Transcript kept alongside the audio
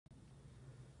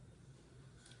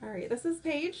All right, this is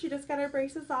Paige. She just got her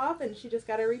braces off and she just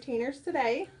got her retainers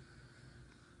today.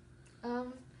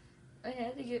 I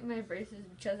had to get my braces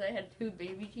because I had 2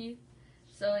 baby teeth,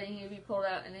 so they needed to be pulled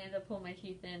out, and they had to pull my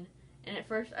teeth in. And at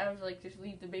first, I was like, just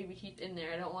leave the baby teeth in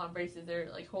there. I don't want braces. They're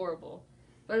like horrible.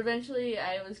 But eventually,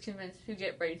 I was convinced to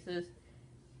get braces,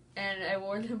 and I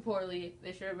wore them poorly.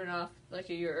 They should have been off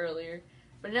like a year earlier.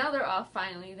 But now they're off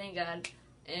finally, thank God.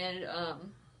 And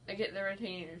I get the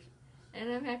retainers,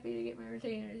 and I'm happy to get my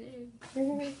retainers.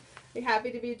 You happy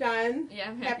to be done? Yeah,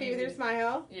 I'm Happy with your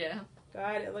smile? Yeah.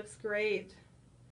 God, it looks great.